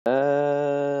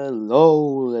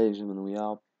Hello, ladies and gentlemen, we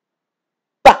are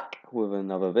back with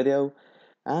another video,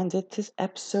 and it is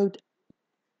episode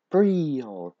 3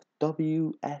 of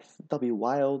WSW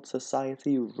Wild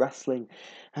Society Wrestling,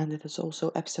 and it is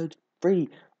also episode 3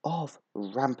 of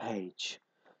Rampage.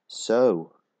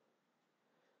 So,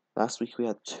 last week we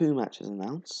had 2 matches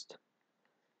announced,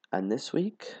 and this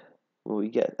week, will we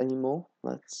get any more?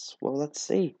 Let's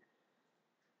see.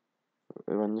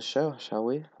 We run the show, shall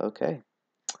we? Okay,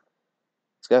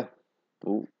 let's go.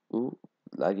 Ooh,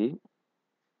 laggy.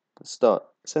 Let's start.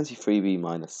 73B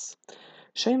minus.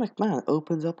 Shane McMahon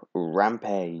opens up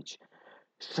Rampage.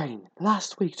 Shane,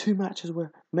 last week 2 matches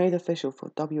were made official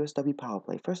for WSW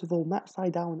Powerplay. First of all, Matt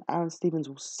Sydal and Aaron Stevens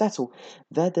will settle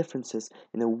their differences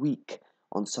in a week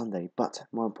on Sunday. But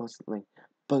more importantly,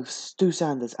 both Stu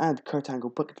Sanders and Kurt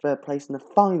Angle booked their place in the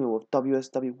final of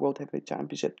WSW World Heavyweight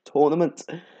Championship Tournament.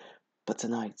 But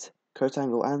tonight, Kurt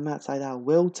Angle and Matt Sydal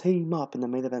will team up in the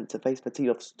main event to face the team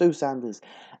of Stu Sanders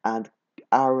and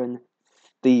Aaron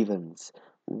Stevens.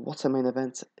 What a main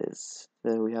event is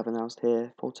we have announced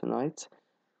here for tonight.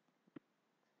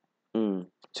 2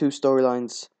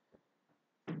 storylines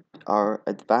are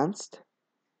advanced.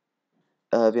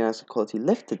 The announcement quality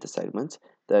lifted the segment.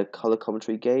 The color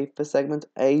commentary gave the segment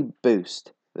a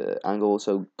boost. The Angle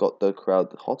also got the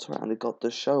crowd hotter and it got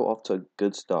the show off to a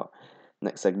good start.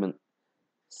 Next segment,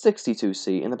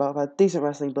 62C. In about that decent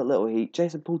wrestling but little heat,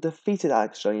 Jason Paul defeated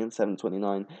Alex Shelley in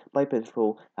 7:29 by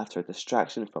pinfall after a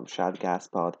distraction from Shad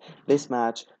Gaspard. This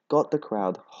match got the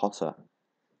crowd hotter.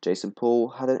 Jason Paul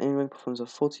had an in-ring performance of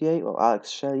 48, while Alex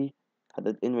Shelley had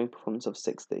an in-ring performance of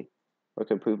 60.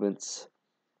 Work improvements.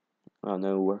 Oh,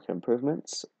 no work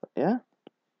improvements. Yeah.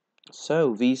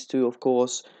 So these two, of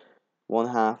course, one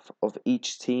half of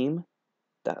each team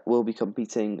that will be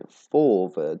competing for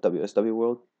the WSW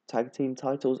World Tag Team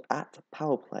titles at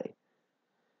Powerplay.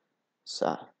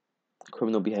 So,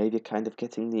 criminal behavior kind of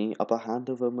getting the upper hand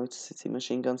over Motor City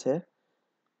Machine Guns here.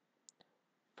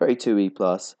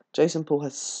 32E+. Jason Paul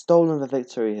has stolen the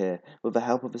victory here with the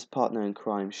help of his partner in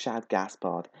crime, Shad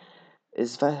Gaspard.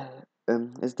 Is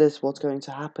this what's going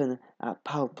to happen at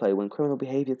Powerplay when criminal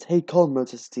behavior take on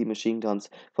Motor City Machine Guns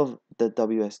for the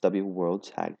WSW World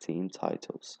Tag Team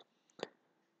titles?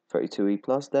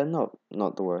 32E+, they're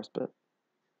not the worst, but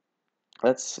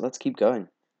let's keep going.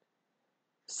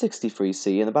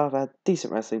 63C, and about that,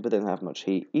 decent wrestling, but didn't have much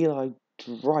heat. Eli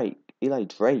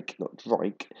Drake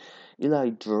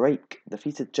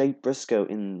defeated Jay Briscoe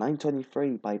in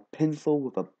 9:23 by pinfall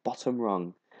with a bottom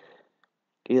rung.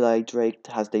 Eli Drake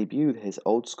has debuted his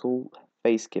old school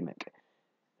face gimmick.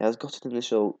 It has got an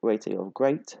initial rating of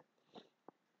great.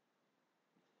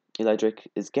 Eli Drake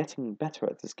is getting better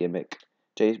at this gimmick.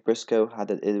 Jay Briscoe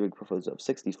had an in-ring performance of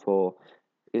 64.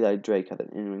 Eli Drake had an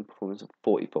in-ring performance of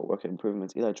 44. Work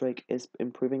improvements. Eli Drake is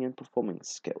improving in performing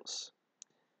skills.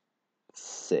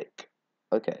 Sick.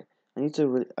 Okay, I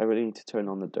really need to turn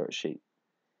on the dirt sheet.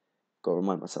 Gotta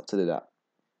remind myself to do that.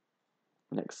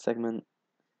 Next segment.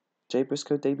 Jay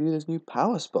Briscoe debuted his new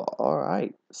power spot.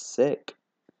 Alright, sick.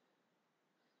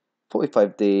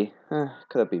 45D.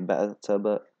 Could have been better,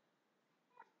 but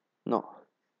not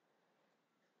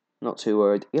too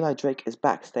worried. Eli Drake is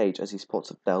backstage as he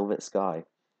spots a Velvet Sky.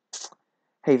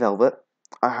 Hey Velvet,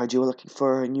 I heard you were looking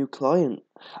for a new client.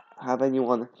 Have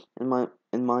anyone in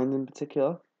mind in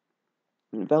particular?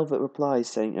 And Velvet replies,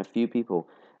 saying a few people.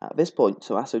 At this point,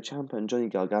 Tommaso Ciampa and Johnny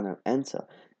Gargano enter.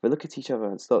 They look at each other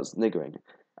and start sniggering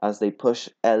as they push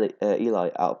Eli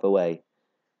out of the way.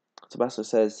 Tommaso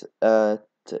says to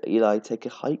Eli, "Take a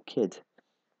hike, kid."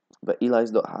 But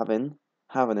Eli's not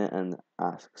having it and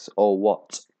asks, "Oh,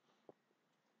 what?"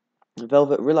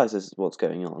 Velvet realizes what's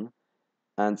going on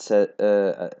and says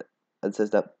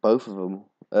that both of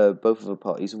the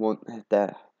parties want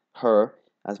her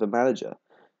as the manager.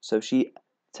 So she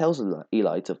tells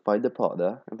Eli to find a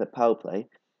partner and at Powerplay,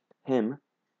 him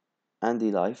and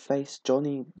Eli face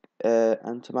Johnny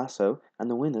and Tommaso, and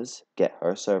the winners get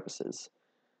her services.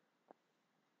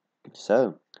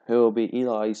 So, who will be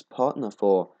Eli's partner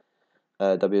for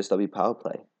WSW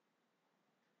Powerplay?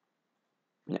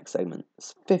 Next segment,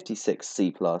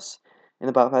 56C+. In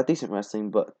about that, decent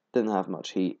wrestling, but didn't have much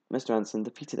heat. Mr. Anderson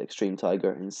defeated Extreme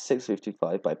Tiger in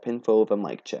 6:55 by pinfall with a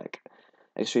mic check.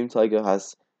 Extreme Tiger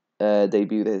has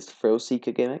debuted his Thrill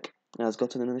Seeker gimmick and has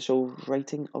got an initial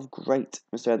rating of great.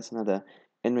 Mr. Anderson had an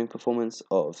in-ring performance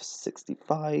of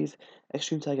 65.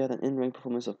 Extreme Tiger had an in-ring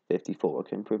performance of 54.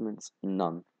 Okay, improvements,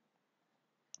 none.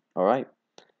 Alright,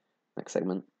 next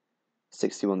segment.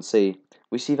 61C.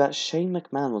 We see that Shane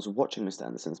McMahon was watching Mr.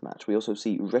 Anderson's match. We also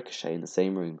see Ricochet in the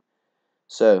same room.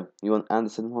 So, you want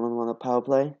Anderson one-on-one at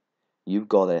Powerplay? You've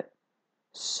got it.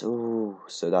 So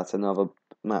that's another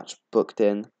match booked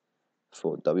in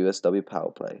for WSW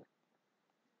Power Play.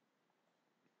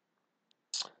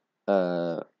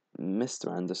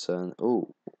 Mr. Anderson.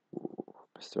 Oh,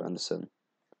 Mr. Anderson.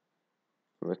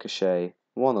 Ricochet.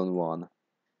 1-on-1.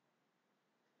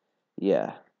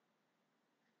 Yeah.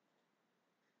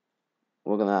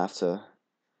 We're going to have to,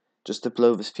 just to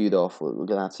blow this feud off, we're going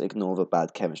to have to ignore the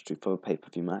bad chemistry for a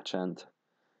pay-per-view match. And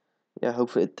yeah,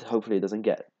 hopefully it doesn't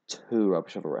get too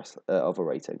rubbish of a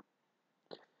rating.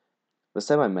 The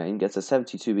semi-main gets a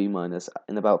 72B-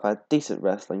 in about that decent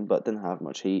wrestling, but didn't have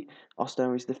much heat. Austin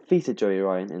Aries defeated Joey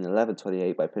Ryan in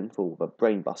 11:28 by pinfall with a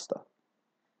brainbuster.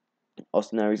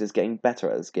 Austin Aries is getting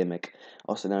better at his gimmick.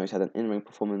 Austin Aries had an in-ring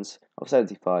performance of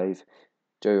 75.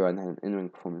 Joey Ryan had an in-ring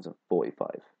performance of 45.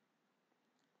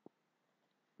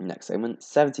 Next segment,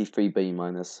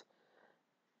 73B-.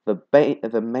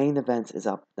 The main event is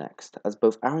up next, as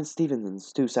both Aaron Stevens and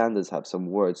Stu Sanders have some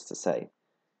words to say.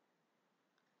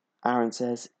 Aaron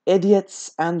says,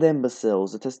 "Idiots and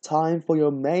imbeciles, it is time for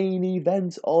your main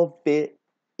event of the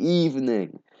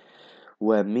evening,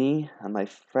 where me and my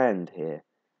friend here,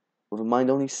 with a mind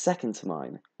only second to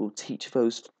mine, will teach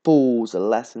those fools a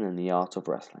lesson in the art of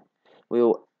wrestling. We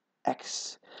will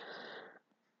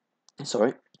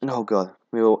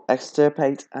we will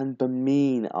extirpate and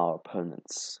bemean our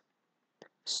opponents."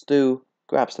 Stu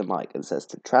grabs the mic and says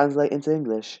to translate into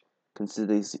English,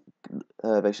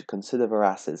 they should consider their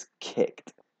asses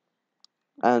kicked.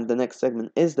 And the next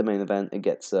segment is the main event. It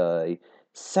gets a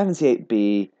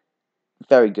 78B,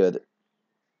 very good.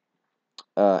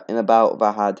 In a bout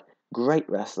that had great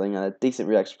wrestling and a decent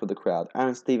reaction from the crowd.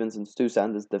 Aaron Stevens and Stu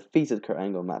Sanders defeated Kurt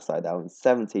Angle and Matt Sydal in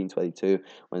 17:22,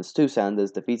 when Stu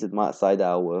Sanders defeated Matt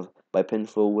Sydal by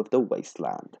pinfall with the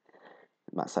Wasteland.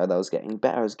 Matt Sydal was getting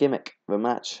better at his gimmick. The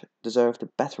match deserved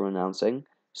better announcing.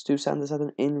 Stu Sanders had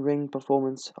an in-ring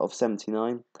performance of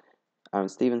 79. Aaron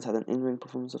Stevens had an in-ring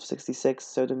performance of 66,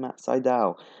 so did Matt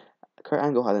Sydal. Kurt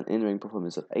Angle had an in-ring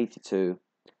performance of 82.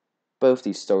 Both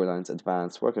these storylines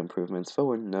advanced work improvements. There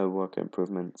were no work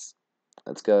improvements.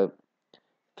 Let's go.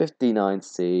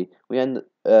 59C. We end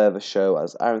the show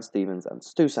as Aaron Stevens and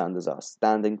Stu Sanders are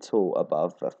standing tall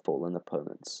above their fallen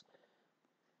opponents.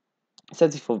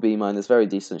 74B-, very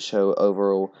decent show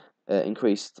overall.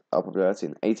 Increased our popularity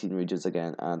in 18 regions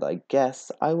again, and I guess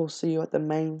I will see you at the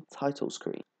main title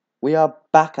screen. We are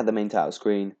back at the main title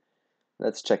screen.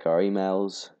 Let's check our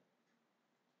emails.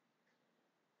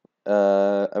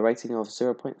 A rating of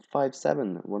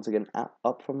 0.57. Once again,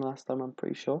 up from last time, I'm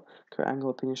pretty sure. Kurt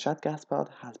Angle opinion, Shad Gaspard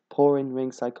has poor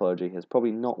in-ring psychology. He's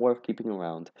probably not worth keeping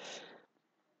around.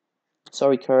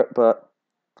 Sorry, Kurt, but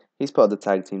he's part of the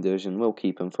tag team division. We'll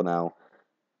keep him for now.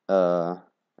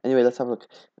 Anyway, let's have a look.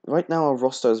 Right now, our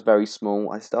roster is very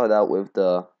small. I started out with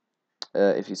the,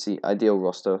 if you see, ideal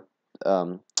roster.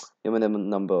 The minimum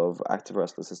number of active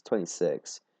wrestlers is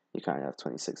 26. You can't have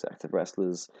 26 active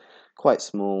wrestlers. Quite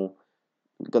small.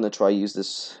 I'm gonna try use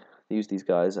these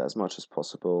guys as much as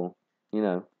possible. You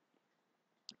know,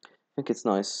 I think it's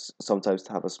nice sometimes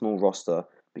to have a small roster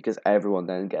because everyone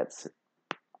then gets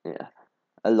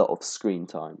a lot of screen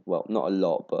time. Well, not a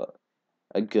lot, but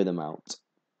a good amount.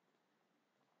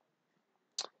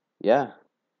 Yeah,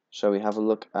 shall we have a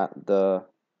look at the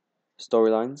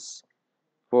storylines?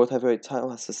 World Heavyweight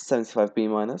title has a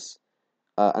 75B-.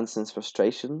 Anderson's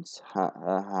Frustrations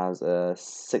has a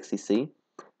 60C.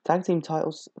 Tag Team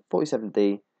titles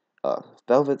 47D.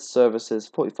 Velvet Services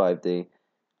 45D.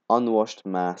 Unwashed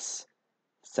Mass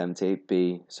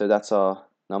 78B. So that's our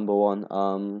number one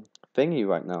thingy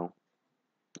right now.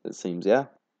 It seems, yeah.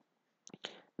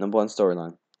 Number one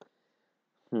storyline.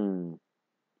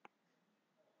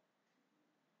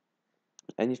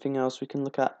 Anything else we can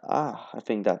look at? I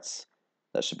think that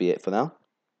should be it for now.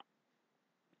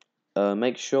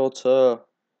 Make sure to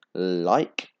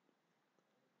like,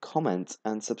 comment,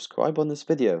 and subscribe on this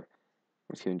video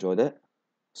if you enjoyed it.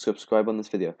 Subscribe on this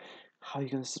video. How are you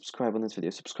going to subscribe on this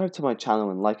video? Subscribe to my channel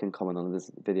and like and comment on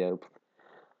this video.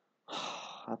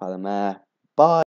 I've had a mare. Bye.